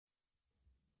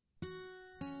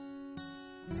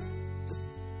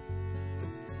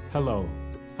Hello,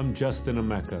 I'm Justin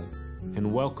Emeka,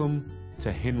 and welcome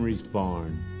to Henry's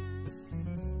Barn.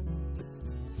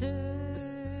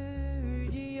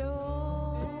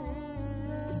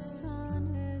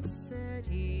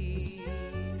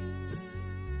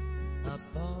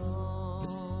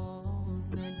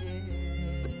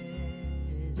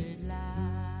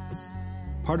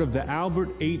 Part of the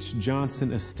Albert H.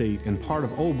 Johnson estate and part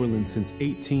of Oberlin since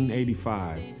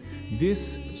 1885,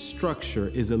 this structure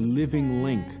is a living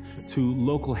link to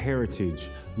local heritage,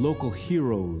 local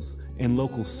heroes, and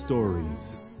local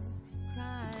stories.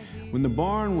 When the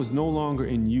barn was no longer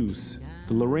in use,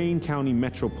 the Lorain County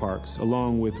Metro Parks,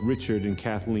 along with Richard and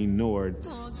Kathleen Nord,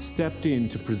 stepped in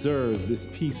to preserve this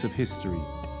piece of history.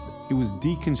 It was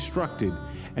deconstructed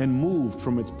and moved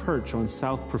from its perch on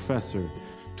South Professor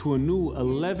to a new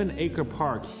 11-acre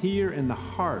park here in the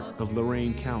heart of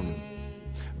Lorain County.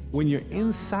 When you're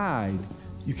inside,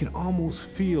 you can almost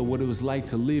feel what it was like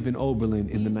to live in Oberlin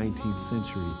in the 19th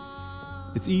century.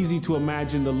 It's easy to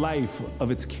imagine the life of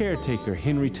its caretaker,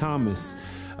 Henry Thomas,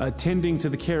 attending to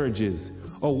the carriages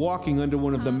or walking under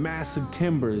one of the massive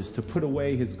timbers to put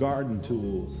away his garden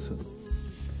tools.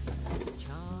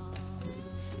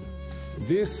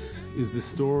 This is the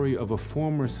story of a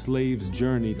former slave's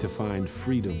journey to find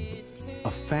freedom,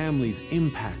 a family's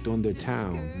impact on their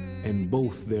town, and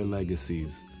both their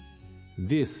legacies.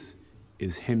 This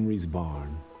is Henry's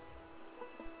Barn.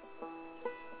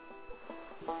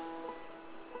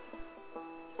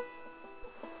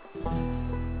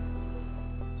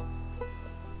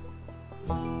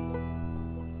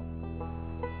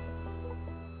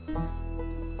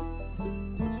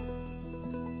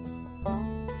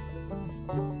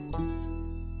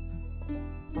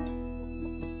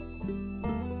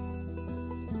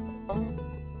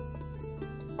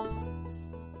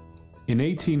 In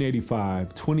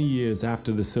 1885, 20 years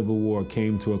after the Civil War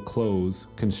came to a close,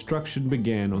 construction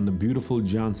began on the beautiful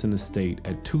Johnson Estate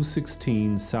at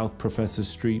 216 South Professor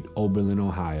Street, Oberlin,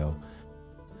 Ohio.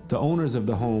 The owners of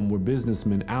the home were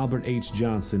businessman Albert H.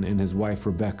 Johnson and his wife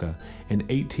Rebecca, an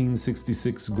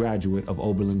 1866 graduate of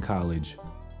Oberlin College.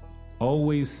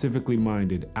 Always civically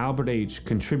minded, Albert H.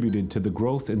 contributed to the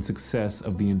growth and success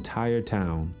of the entire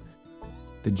town.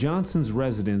 The Johnsons'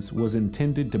 residence was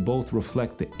intended to both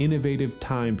reflect the innovative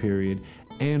time period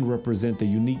and represent the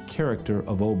unique character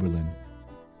of Oberlin.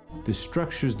 The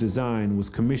structure's design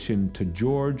was commissioned to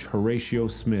George Horatio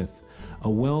Smith, a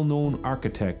well-known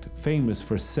architect famous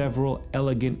for several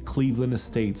elegant Cleveland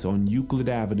estates on Euclid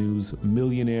Avenue's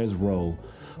Millionaires Row,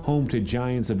 home to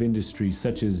giants of industry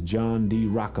such as John D.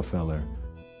 Rockefeller.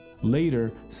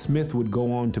 Later, Smith would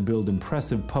go on to build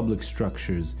impressive public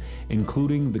structures,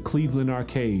 including the Cleveland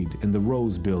Arcade and the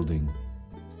Rose Building.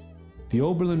 The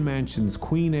Oberlin Mansion's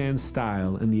Queen Anne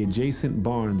style and the adjacent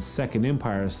barn's Second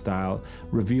Empire style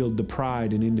revealed the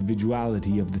pride and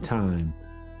individuality of the time.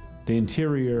 The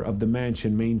interior of the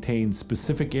mansion maintained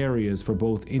specific areas for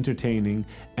both entertaining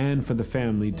and for the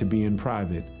family to be in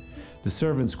private. The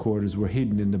servants' quarters were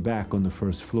hidden in the back on the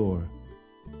first floor.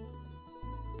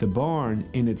 The barn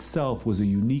in itself was a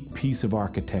unique piece of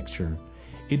architecture.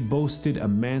 It boasted a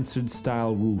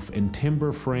mansard-style roof and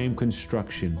timber frame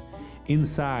construction.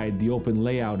 Inside, the open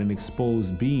layout and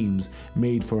exposed beams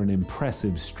made for an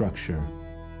impressive structure.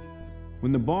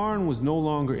 When the barn was no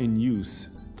longer in use,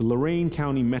 the Lorain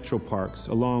County Metro Parks,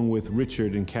 along with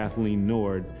Richard and Kathleen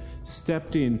Nord,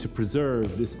 stepped in to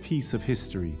preserve this piece of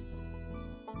history.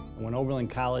 When Oberlin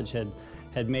College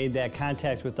had made that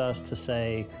contact with us to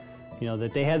say, you know,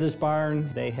 that they had this barn,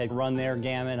 they had run their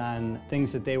gamut on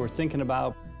things that they were thinking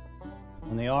about.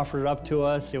 When they offered it up to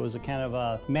us, it was a kind of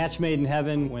a match made in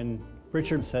heaven when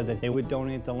Richard said that they would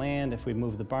donate the land if we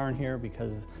moved the barn here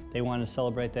because they wanted to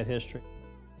celebrate that history.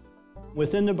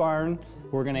 Within the barn,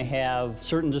 we're going to have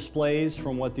certain displays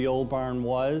from what the old barn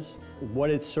was,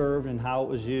 what it served and how it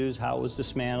was used, how it was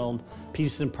dismantled,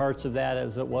 pieces and parts of that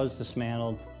as it was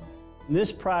dismantled.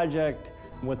 This project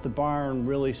with the barn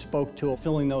really spoke to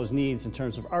filling those needs in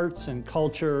terms of arts and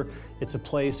culture. It's a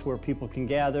place where people can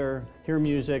gather, hear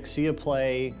music, see a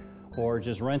play, or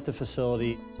just rent the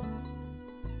facility.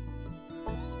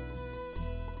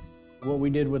 What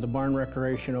we did with the barn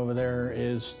recreation over there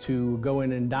is to go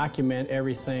in and document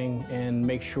everything and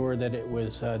make sure that it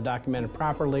was documented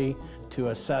properly, to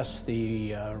assess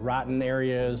the rotten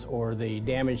areas or the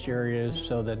damaged areas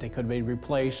so that they could be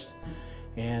replaced,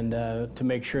 and to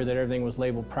make sure that everything was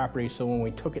labeled properly so when we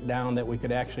took it down that we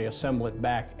could actually assemble it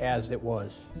back as it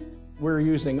was. We're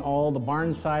using all the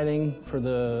barn siding for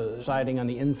the siding on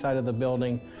the inside of the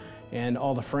building and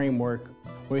all the framework.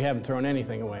 We haven't thrown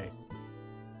anything away.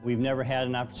 We've never had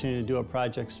an opportunity to do a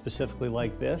project specifically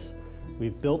like this.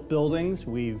 We've built buildings,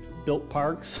 we've built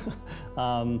parks,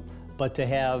 but to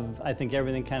have, I think,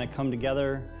 everything kind of come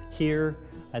together here,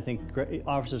 I think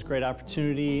offers us great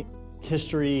opportunity.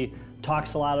 History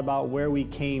talks a lot about where we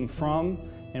came from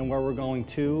and where we're going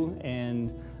to,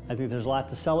 and I think there's a lot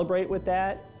to celebrate with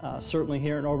that, certainly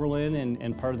here in Oberlin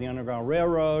and part of the Underground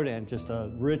Railroad, and just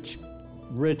a rich,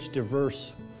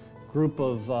 diverse group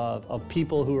of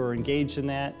people who are engaged in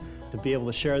that. To be able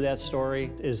to share that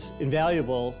story is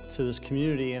invaluable to this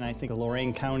community, and I think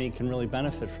Lorain County can really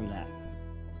benefit from that.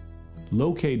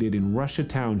 Located in Russia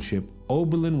Township,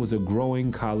 Oberlin was a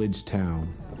growing college town.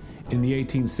 In the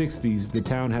 1860s, the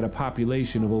town had a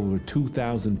population of over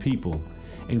 2,000 people,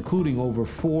 including over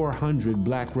 400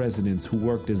 black residents who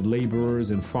worked as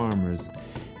laborers and farmers.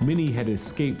 Many had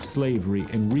escaped slavery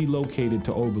and relocated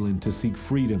to Oberlin to seek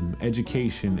freedom,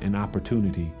 education, and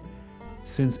opportunity.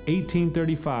 Since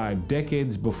 1835,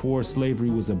 decades before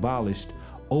slavery was abolished,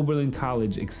 Oberlin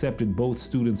College accepted both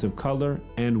students of color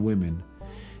and women.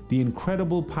 The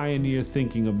incredible pioneer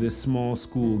thinking of this small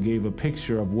school gave a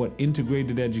picture of what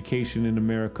integrated education in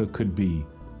America could be.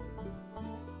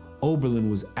 Oberlin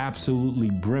was absolutely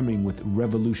brimming with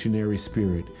revolutionary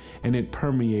spirit, and it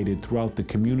permeated throughout the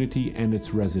community and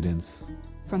its residents.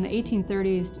 From the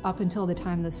 1830s up until the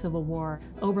time of the Civil War,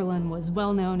 Oberlin was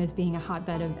well known as being a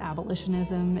hotbed of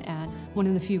abolitionism and one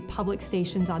of the few public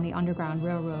stations on the Underground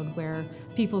Railroad where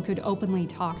people could openly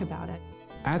talk about it.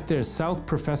 At their South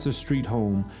Professor Street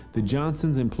home, the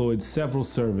Johnsons employed several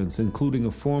servants, including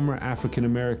a former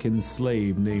African-American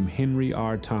slave named Henry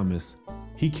R. Thomas.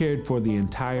 He cared for the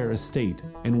entire estate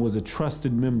and was a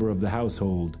trusted member of the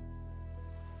household.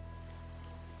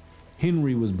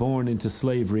 Henry was born into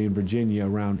slavery in Virginia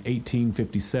around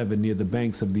 1857 near the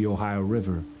banks of the Ohio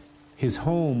River. His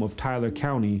home of Tyler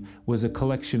County was a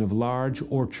collection of large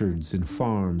orchards and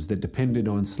farms that depended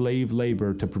on slave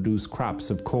labor to produce crops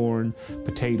of corn,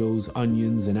 potatoes,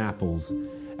 onions, and apples.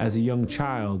 As a young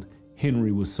child,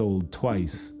 Henry was sold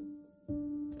twice.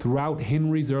 Throughout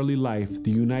Henry's early life,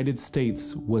 the United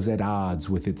States was at odds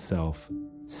with itself.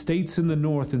 States in the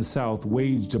North and South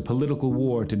waged a political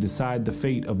war to decide the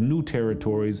fate of new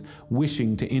territories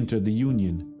wishing to enter the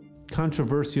Union.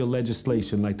 Controversial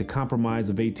legislation like the Compromise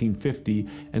of 1850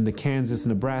 and the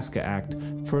Kansas-Nebraska Act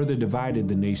further divided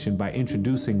the nation by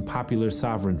introducing popular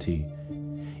sovereignty.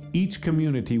 Each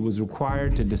community was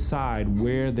required to decide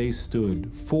where they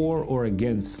stood, for or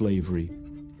against slavery.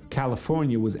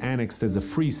 California was annexed as a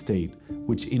free state,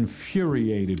 which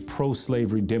infuriated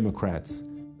pro-slavery Democrats.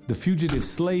 The fugitive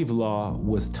slave law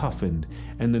was toughened,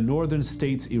 and the northern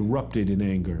states erupted in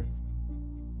anger.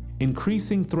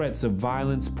 Increasing threats of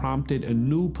violence prompted a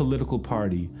new political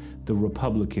party, the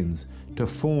Republicans, to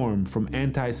form from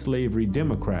anti-slavery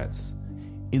Democrats.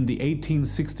 In the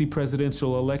 1860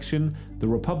 presidential election, the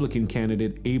Republican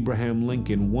candidate Abraham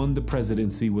Lincoln won the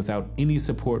presidency without any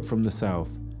support from the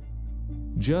South.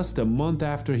 Just a month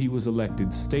after he was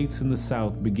elected, states in the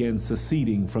South began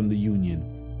seceding from the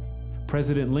Union.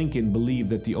 President Lincoln believed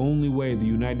that the only way the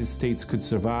United States could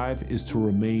survive is to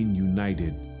remain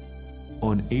united.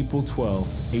 On April 12,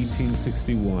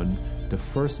 1861, the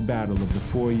first battle of the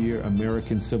four-year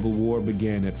American Civil War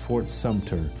began at Fort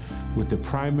Sumter, with the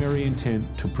primary intent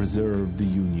to preserve the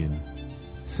Union.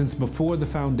 Since before the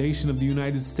foundation of the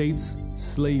United States,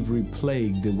 slavery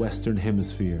plagued the Western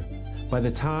Hemisphere. By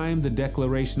the time the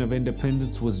Declaration of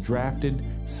Independence was drafted,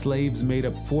 slaves made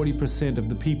up 40% of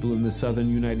the people in the southern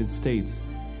United States,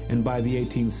 and by the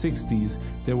 1860s,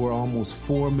 there were almost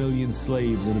 4 million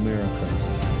slaves in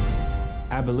America.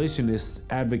 Abolitionists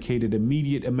advocated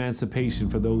immediate emancipation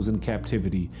for those in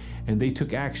captivity, and they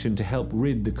took action to help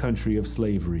rid the country of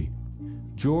slavery.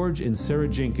 George and Sarah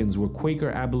Jenkins were Quaker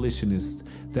abolitionists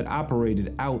that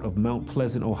operated out of Mount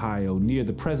Pleasant, Ohio, near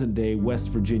the present-day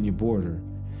West Virginia border.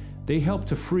 They helped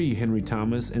to free Henry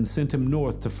Thomas and sent him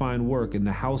north to find work in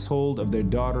the household of their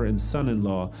daughter and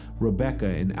son-in-law, Rebecca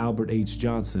and Albert H.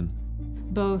 Johnson.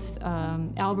 Both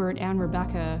Albert and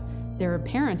Rebecca, their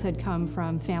parents had come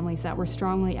from families that were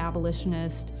strongly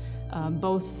abolitionist,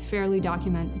 both fairly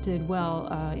documented well,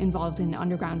 involved in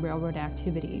Underground Railroad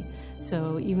activity.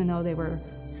 So even though they were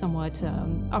somewhat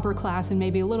upper class and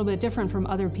maybe a little bit different from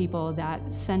other people,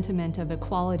 that sentiment of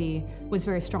equality was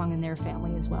very strong in their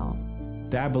family as well.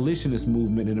 The abolitionist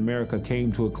movement in America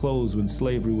came to a close when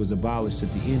slavery was abolished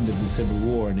at the end of the Civil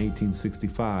War in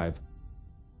 1865.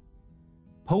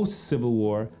 Post-Civil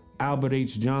War, Albert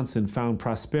H. Johnson found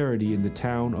prosperity in the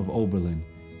town of Oberlin.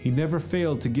 He never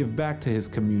failed to give back to his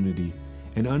community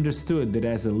and understood that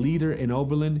as a leader in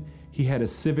Oberlin, he had a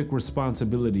civic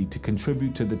responsibility to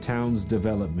contribute to the town's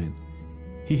development.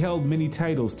 He held many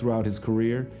titles throughout his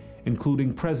career,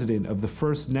 including president of the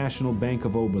First National Bank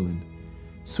of Oberlin,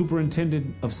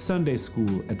 superintendent of Sunday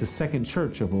school at the Second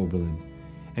Church of Oberlin,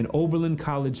 and Oberlin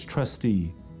College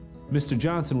trustee. Mr.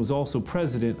 Johnson was also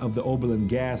president of the Oberlin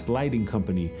Gas Lighting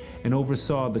Company and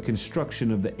oversaw the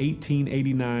construction of the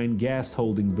 1889 gas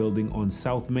holding building on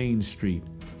South Main Street.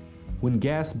 When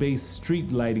gas-based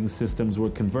street lighting systems were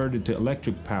converted to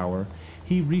electric power,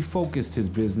 he refocused his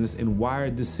business and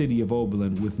wired the city of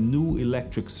Oberlin with new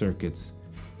electric circuits.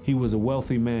 He was a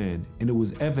wealthy man, and it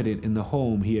was evident in the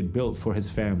home he had built for his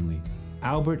family.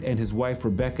 Albert and his wife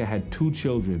Rebecca had 2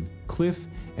 children, Cliff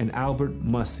and Albert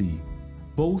Mussey.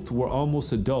 Both were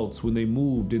almost adults when they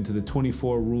moved into the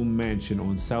 24-room mansion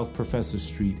on South Professor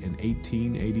Street in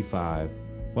 1885.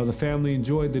 While the family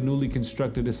enjoyed the newly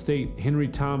constructed estate, Henry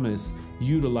Thomas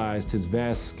utilized his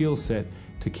vast skill set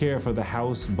to care for the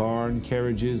house, barn,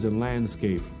 carriages, and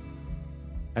landscape.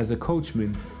 As a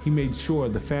coachman, he made sure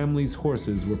the family's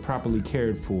horses were properly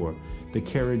cared for, the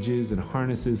carriages and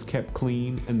harnesses kept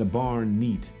clean, and the barn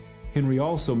neat. Henry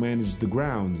also managed the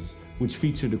grounds, which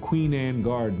featured a Queen Anne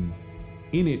garden.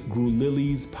 In it grew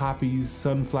lilies, poppies,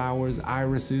 sunflowers,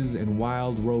 irises, and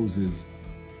wild roses.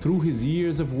 Through his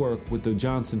years of work with the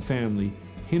Johnson family,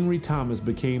 Henry Thomas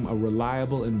became a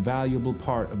reliable and valuable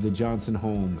part of the Johnson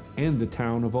home and the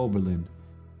town of Oberlin.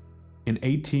 In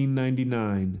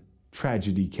 1899,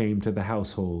 tragedy came to the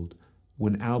household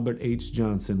when Albert H.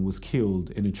 Johnson was killed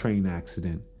in a train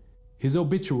accident. His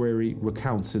obituary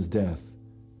recounts his death.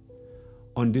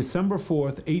 On December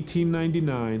 4th,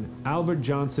 1899, Albert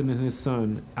Johnson and his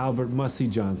son, Albert Mussey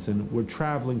Johnson, were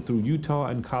traveling through Utah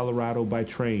and Colorado by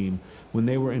train when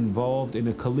they were involved in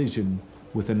a collision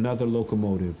with another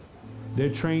locomotive. Their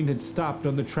train had stopped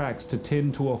on the tracks to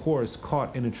tend to a horse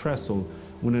caught in a trestle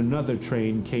when another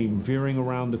train came veering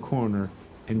around the corner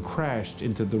and crashed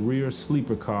into the rear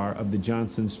sleeper car of the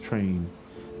Johnsons' train,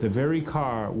 the very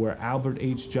car where Albert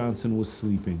H. Johnson was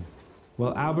sleeping.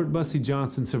 While Albert Mussey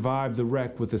Johnson survived the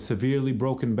wreck with a severely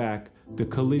broken back, the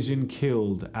collision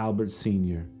killed Albert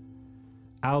Sr.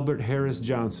 Albert Harris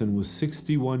Johnson was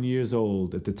 61 years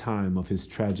old at the time of his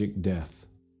tragic death.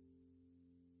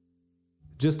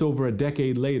 Just over a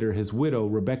decade later, his widow,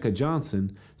 Rebecca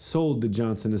Johnson, sold the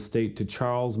Johnson estate to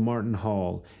Charles Martin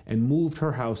Hall and moved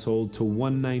her household to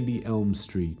 190 Elm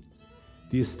Street.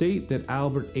 The estate that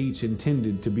Albert H.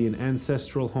 intended to be an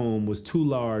ancestral home was too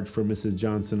large for Mrs.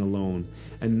 Johnson alone,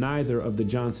 and neither of the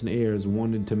Johnson heirs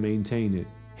wanted to maintain it.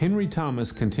 Henry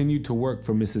Thomas continued to work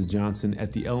for Mrs. Johnson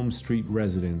at the Elm Street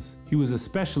residence. He was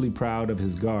especially proud of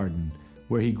his garden,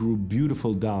 where he grew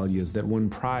beautiful dahlias that won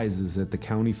prizes at the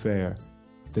county fair.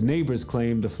 The neighbors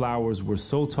claimed the flowers were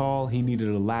so tall he needed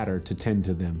a ladder to tend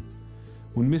to them.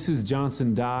 When Mrs.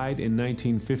 Johnson died in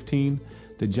 1915,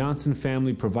 the Johnson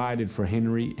family provided for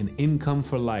Henry an income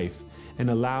for life and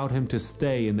allowed him to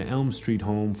stay in the Elm Street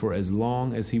home for as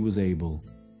long as he was able.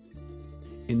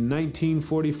 In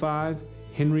 1945,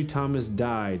 Henry Thomas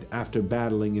died after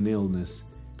battling an illness.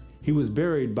 He was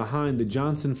buried behind the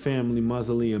Johnson family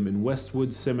mausoleum in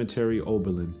Westwood Cemetery,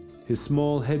 Oberlin. His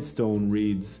small headstone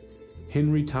reads,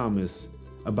 "Henry Thomas,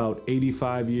 about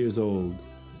 85 years old,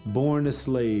 born a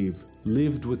slave,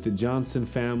 lived with the Johnson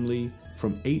family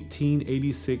from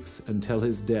 1886 until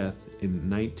his death in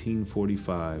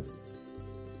 1945.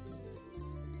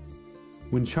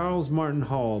 When Charles Martin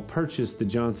Hall purchased the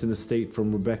Johnson estate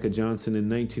from Rebecca Johnson in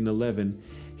 1911,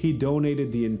 he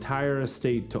donated the entire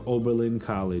estate to Oberlin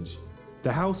College.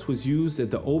 The house was used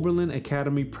at the Oberlin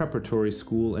Academy Preparatory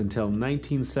School until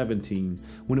 1917,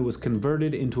 when it was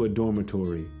converted into a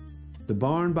dormitory. The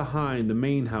barn behind the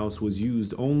main house was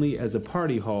used only as a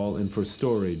party hall and for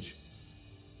storage.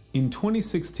 In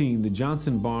 2016, the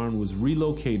Johnson barn was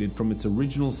relocated from its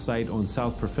original site on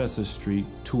South Professor Street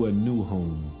to a new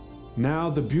home. Now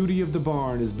the beauty of the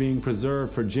barn is being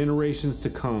preserved for generations to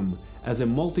come as a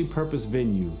multi-purpose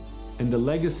venue, and the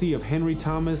legacy of Henry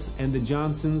Thomas and the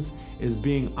Johnsons is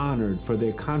being honored for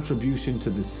their contribution to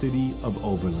the city of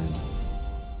Oberlin.